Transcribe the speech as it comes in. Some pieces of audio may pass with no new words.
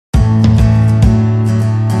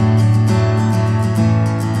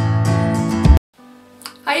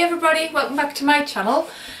everybody, welcome back to my channel.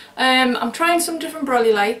 I'm trying some different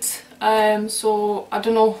brolly lights, so I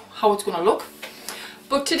don't know how it's going to look.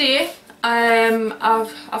 But today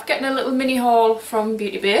I've gotten a little mini haul from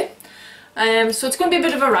Beauty Bay, so it's going to be a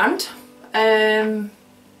bit of a rant.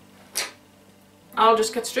 I'll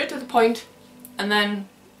just get straight to the point and then,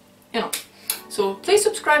 so please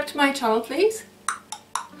subscribe to my channel please,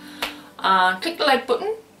 and click the like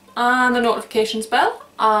button and the notifications bell,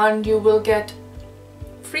 and you will get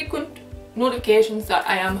frequent notifications that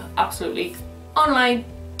I am absolutely online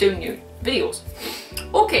doing new videos.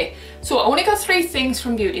 Okay, so I only got 3 things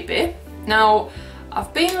from Beauty Bay. Now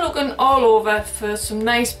I've been looking all over for some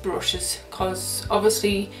nice brushes, because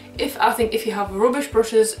obviously I think if you have rubbish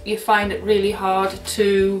brushes you find it really hard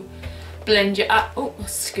to blend your I'm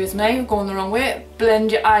going the wrong way,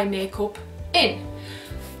 blend your eye makeup in.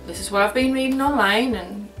 This is what I've been reading online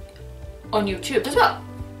and on YouTube as well.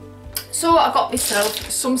 So I got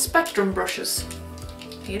myself some Spectrum brushes.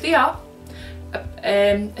 Here they are.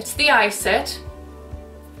 It's the eye set.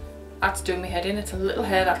 That's doing my head in. It's a little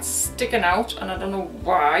hair that's sticking out and I don't know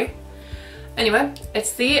why. Anyway,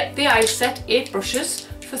 it's the eye set, 8 brushes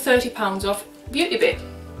for £30 off Beauty Bay.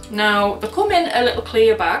 Now they come in a little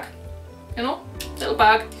clear bag, little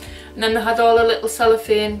bag, and then they had all the little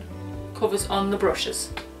cellophane covers on the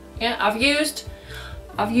brushes. Yeah, I've used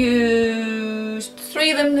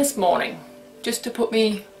 3 of them this morning just to put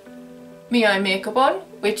me eye makeup on,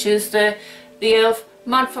 which is the e.l.f.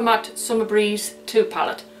 Matte for Matte Summer Breeze 2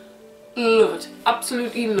 palette. Love it,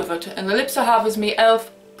 absolutely love it. And the lips I have is me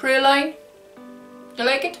e.l.f. Praline. You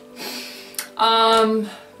like it?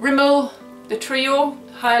 Rimmel, the Trio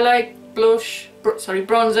highlight, blush,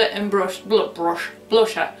 bronzer and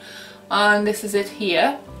blusher. And this is it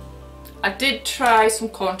here. I did try some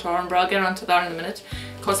contouring, but I'll get onto that in a minute,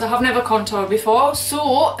 because I have never contoured before.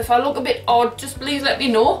 So if I look a bit odd, just please let me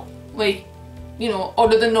know. Like,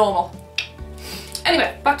 odder than normal.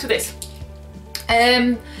 Anyway, back to this.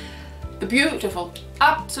 They're beautiful,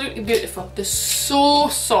 absolutely beautiful. They're so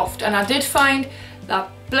soft, and I did find that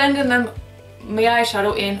blending them, my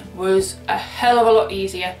eyeshadow in, was a hell of a lot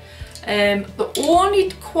easier. The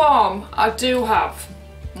only qualm I do have,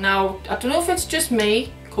 now I don't know if it's just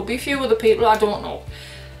me, could be a few other people, I don't know,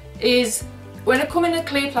 is when it come in a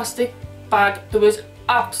clear plastic bag, there was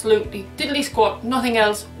absolutely diddly squat nothing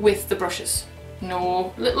else with the brushes.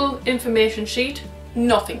 No little information sheet,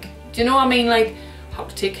 nothing. Do you know what I mean? Like how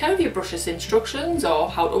to take care of your brushes instructions, or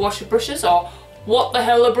how to wash your brushes, or what the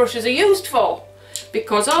hell the brushes are used for.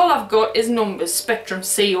 Because all I've got is numbers, Spectrum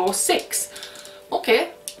CO6.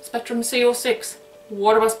 Okay, Spectrum CO6.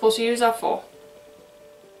 What am I supposed to use that for?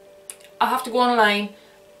 I have to go online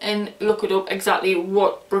and look it up exactly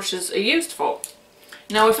what brushes are used for.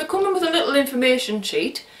 Now if I come in with a little information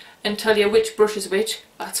sheet and tell you which brush is which,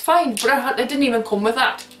 that's fine, but it didn't even come with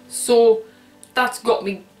that. So that's got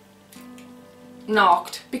me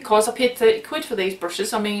knocked, because I paid 30 quid for these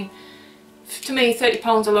brushes. I mean, to me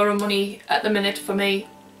 £30 a lot of money at the minute for me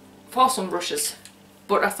for some brushes.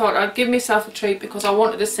 But I thought I'd give myself a treat, because I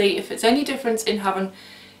wanted to see if it's any difference in having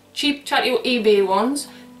cheap chatty eBay ones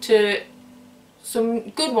to some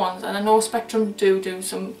good ones. And I know Spectrum do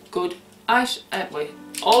some good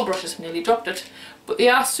all brushes, nearly dropped it, but they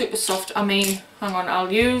are super soft. I mean, hang on,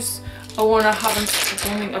 I'll use one I don't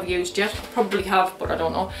think I've used yet. Probably have, but I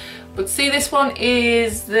don't know. But see, this one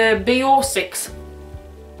is the B06.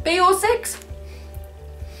 B06?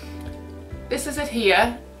 This is it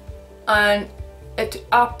here, and it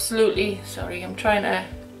absolutely,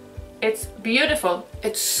 it's beautiful.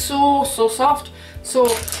 It's so soft. So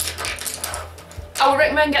I would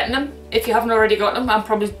recommend getting them if you haven't already got them. I'm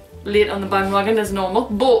probably late on the bandwagon as normal,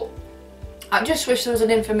 but I just wish there was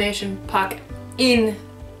an information pack in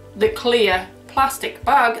the clear plastic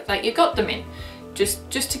bag that you got them in,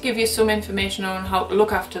 just to give you some information on how to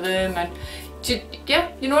look after them, and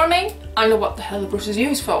yeah, you know what I mean? I know what the hell the brush is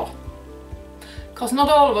used for, because not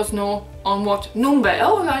all of us know on what number.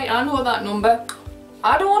 Oh right, I know that number.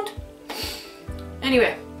 I don't.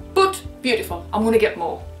 Anyway, but beautiful. I'm gonna get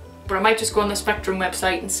more, but I might just go on the Spectrum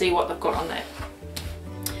website and see what they've got on there.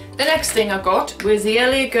 The next thing I got was the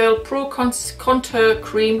LA Girl Pro Contour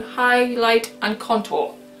Cream Highlight and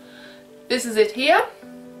Contour. This is it here.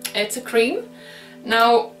 It's a cream.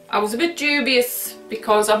 Now I was a bit dubious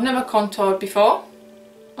because I've never contoured before.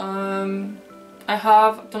 I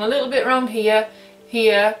have done a little bit around here,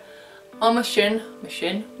 on my chin,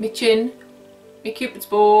 my cupid's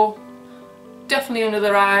bow, definitely under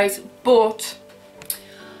their eyes, but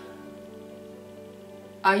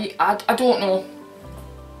I don't know.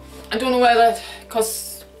 I don't know whether,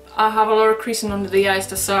 because I have a lot of creasing under the eyes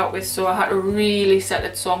to start with, so I had to really set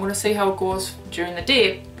it, so I'm going to see how it goes during the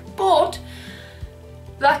day. But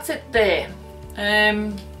that's it there.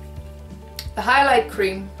 The highlight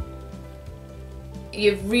cream,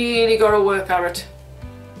 you've really got to work at it.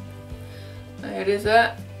 There it is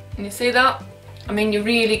there. Can you see that? I mean, you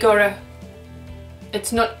really got to,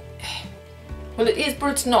 it's not, well it is,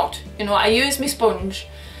 but it's not. You know, I use my sponge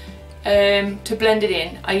to blend it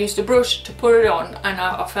in. I used a brush to put it on, and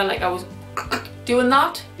I felt like I was doing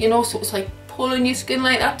that, you know, so it's like pulling your skin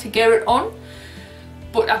like that to get it on.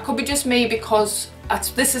 But that could be just me, because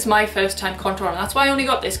this is my first time contouring. That's why I only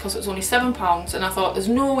got this, because it was only £7, and I thought there's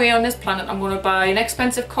no way on this planet I'm going to buy an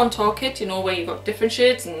expensive contour kit, you know, where you've got different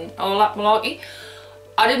shades and all that malarkey.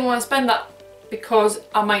 I didn't want to spend that because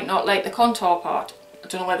I might not like the contour part. I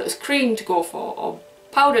don't know whether it's cream to go for or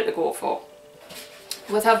powder to go for.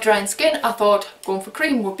 With have drying skin, I thought going for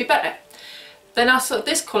cream would be better. Then I saw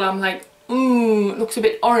this colour, I'm like, ooh, it looks a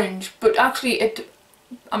bit orange, but actually it,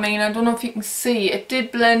 I mean, I don't know if you can see, it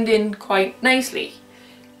did blend in quite nicely.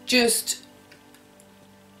 Just,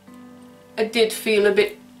 it did feel a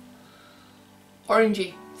bit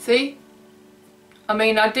orangey, see? I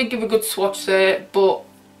mean, I did give a good swatch there, but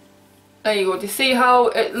there you go. Do you see how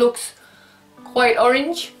it looks quite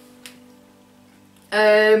orange?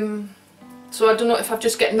 So I don't know if I'm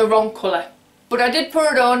just getting the wrong colour. But I did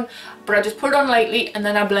put it on, but I just put it on lightly, and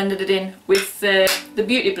then I blended it in with the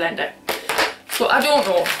Beauty Blender. So I don't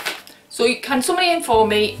know. So can somebody inform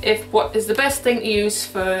me if what is the best thing to use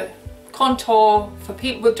for contour for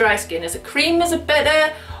people with dry skin? Is it cream, is it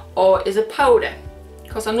better, or is it powder?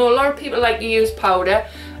 Because I know a lot of people like to use powder,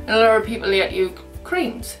 and a lot of people like to use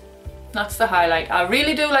creams. That's the highlight. I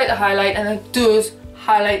really do like the highlight, and it does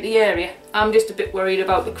highlight the area. I'm just a bit worried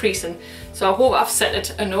about the creasing, so I hope I've set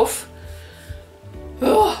it enough.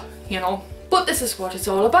 Oh, you know, but this is what it's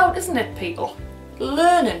all about, isn't it, people?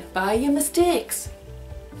 Learning by your mistakes.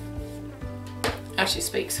 As she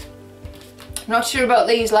speaks. I'm not sure about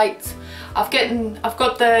these lights. I've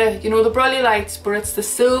got the, you know, the brolly lights, but it's the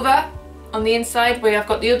silver on the inside where I've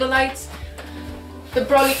got the other lights. The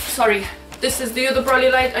brolly, sorry, this is the other brolly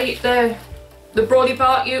light. The brolly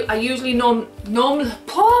part, I usually normally,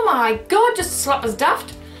 oh my god, just slap as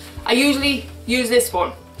daft. I usually use this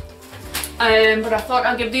one. But I thought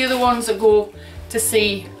I'd give the other ones a go to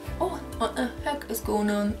see, oh, what the heck is going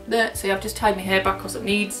on there? See, I've just tied my hair back because it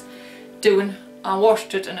needs doing. I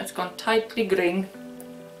washed it and it's gone tightly green.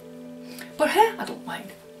 But hey, I don't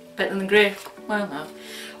mind. Better than grey. Well, no.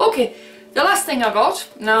 Okay, the last thing I got,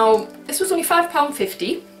 now this was only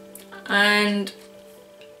 £5.50, and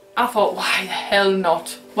I thought, why the hell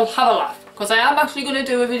not? Well, have a laugh, because I am actually going to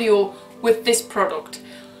do a video with this product.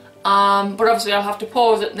 But obviously I'll have to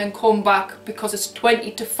pause it and then come back, because it's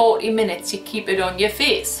 20 to 40 minutes you keep it on your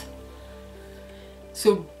face.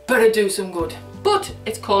 So better do some good. But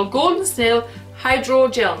it's called Golden Snail Hydro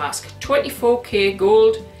Gel Mask, 24K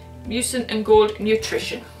Gold, Mucin and Gold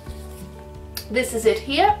Nutrition. This is it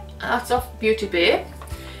here, that's off Beauty Bay.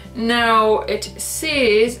 Now it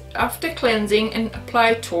says, after cleansing and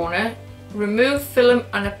apply toner, remove film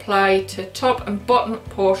and apply to top and bottom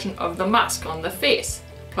portion of the mask on the face.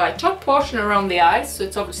 Apply top portion around the eyes, so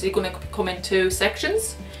it's obviously going to come in two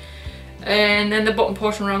sections, and then the bottom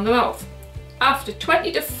portion around the mouth. After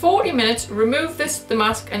 20 to 40 minutes, remove the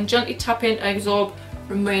mask and gently tap in and absorb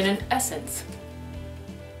remaining essence.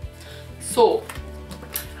 So,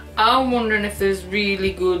 I'm wondering if there's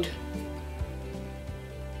really good.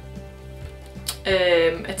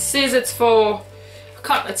 It says it's for,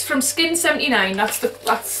 it's from Skin 79.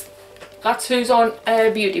 That's who's on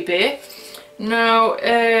Beauty Bay. Now,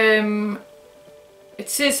 it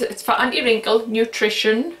says it's for anti-wrinkle,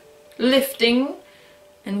 nutrition, lifting,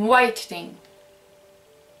 and whitening.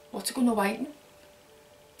 What's it going to whiten?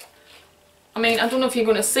 I mean, I don't know if you're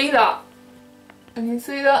going to see that. Can you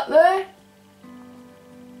see that there?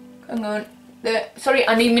 Hang on. There. Sorry,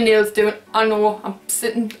 I need my nails doing. I know,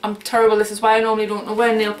 I'm terrible. This is why I normally don't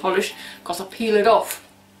wear nail polish, because I peel it off.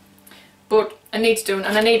 But it needs doing,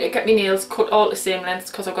 and I need to get my nails cut all the same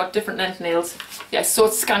lengths, because I've got different length nails. Yes, so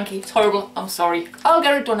it's skanky, it's horrible, I'm sorry. I'll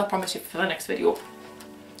get it done, I promise you, for the next video.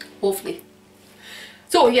 Hopefully.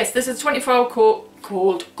 So yes, this is 24-hour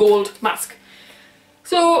gold mask.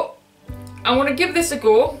 So I'm going to give this a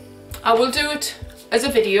go. I will do it as a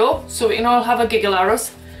video, so we can all have a giggle at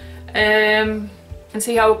us. And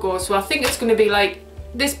see how it goes. So I think it's going to be like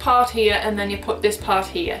this part here, and then you put this part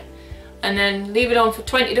here, and then leave it on for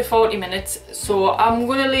 20 to 40 minutes. So I'm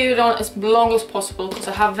going to leave it on as long as possible, because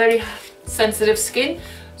I have very sensitive skin,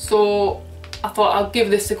 so I thought I'll give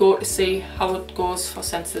this a go to see how it goes for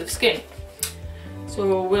sensitive skin.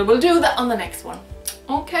 So we'll do that on the next one.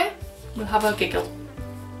 Okay, we'll have a giggle.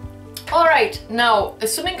 Alright, now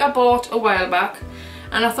it's something I bought a while back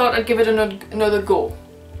and I thought I'd give it another go.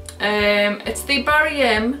 It's the Barry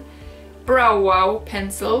M Brow Wow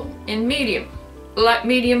pencil in medium.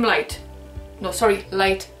 Medium light. No, sorry,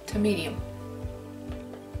 light to medium.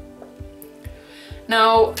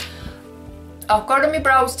 Now, I've got on my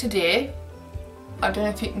brows today. I don't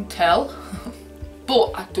know if you can tell,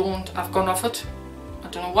 but I've gone off it. I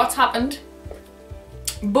don't know what's happened.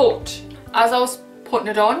 But as I was putting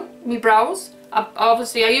it on my brows,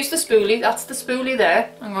 obviously I used the spoolie. That's the spoolie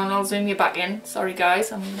there. Hang on, I'll zoom you back in. Sorry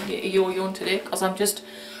guys, I'm yo-yoing today because I'm just...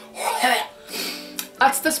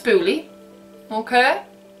 That's the spoolie. Okay.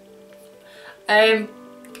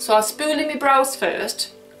 So I was spooling my brows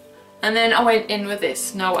first, and then I went in with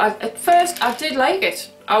this. Now, at first I did like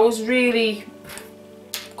it. I was really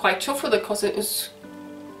quite chuffed with it because it was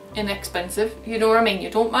inexpensive. You know what I mean? You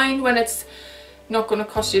don't mind when it's not going to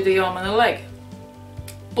cost you the arm and the leg.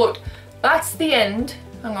 But that's the end.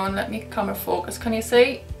 Hang on, let me camera focus. Can you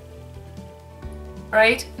see?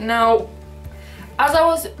 Right, now, as I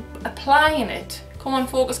was applying it, come on,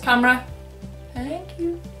 focus camera. Thank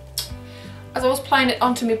you. As I was applying it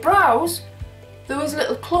onto my brows, there was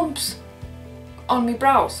little clumps on my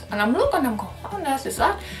brows, and I'm looking, I'm going, what on earth is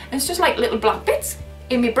that? And it's just like little black bits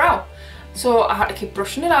in my brow. So I had to keep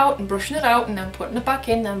brushing it out and brushing it out and then putting it back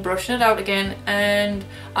in and brushing it out again. And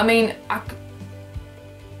I mean, I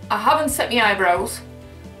haven't set my eyebrows,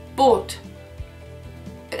 but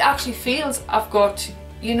it actually feels I've got,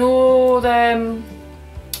 you know, the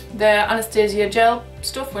Anastasia gel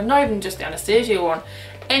stuff. Well, not even just the Anastasia one,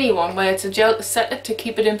 any one where it's a gel to set it to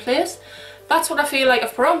keep it in place. That's what I feel like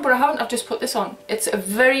I've put on, but I haven't. I've just put this on. It's a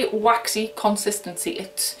very waxy consistency.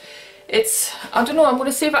 It's I don't know. I'm going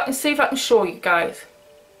to see if I can show you guys.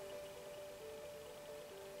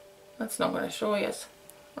 That's not going to show you.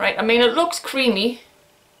 Right. I mean, it looks creamy,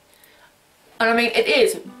 and I mean it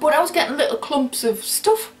is. But I was getting little clumps of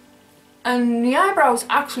stuff, and the eyebrows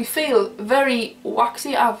actually feel very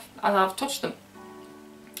waxy as I've touched them.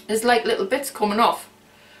 There's like little bits coming off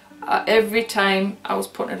every time I was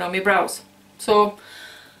putting it on my brows. So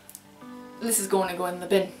this is going to go in the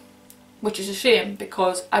bin, which is a shame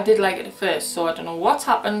because I did like it at first. So I don't know what's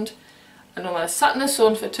happened. I don't know whether I sat in the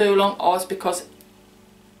sun for too long, or it's because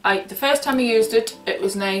the first time I used it, it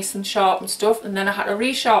was nice and sharp and stuff, and then I had to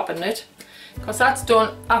resharpen it because that's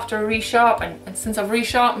done after a resharpen, and since I've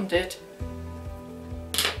resharpened it,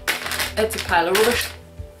 it's a pile of rubbish.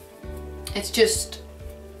 It's just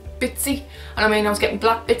bitsy, and I mean I was getting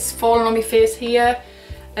black bits falling on my face here,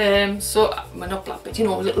 so, well, not black bits, you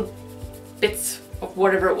know, little bits of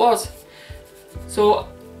whatever it was. So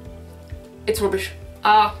it's rubbish.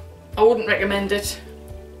 I wouldn't recommend it.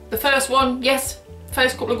 The first one, yes,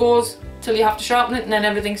 first couple of goes till you have to sharpen it, and then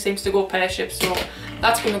everything seems to go pear-shaped, so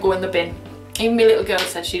that's going to go in the bin. Even my little girl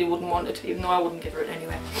said she wouldn't want it, even though I wouldn't give her it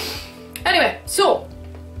anyway. Anyway, so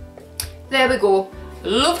there we go.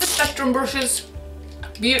 Love the Spectrum brushes,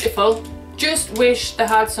 beautiful. Just wish they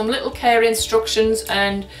had some little care instructions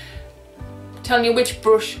and telling you which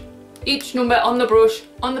brush, each number on the brush,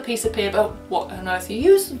 on the piece of paper, what on earth you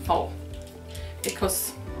use them for.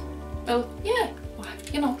 Because, well, yeah,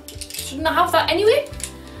 you know, shouldn't I have that anyway?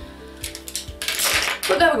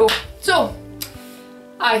 But there we go. So,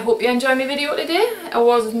 I hope you enjoyed my video today. I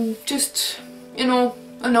wasn't just, you know,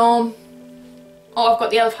 a norm. Oh, I've got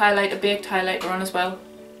the e.l.f. highlighter, baked highlighter on as well.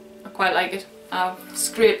 I quite like it. I've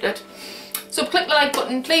scraped it. So click the like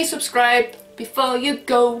button, please subscribe before you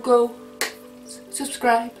go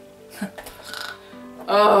subscribe.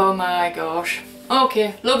 Oh my gosh.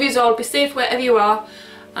 Okay, love yous all, be safe wherever you are.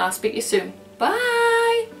 I'll speak to you soon. Bye.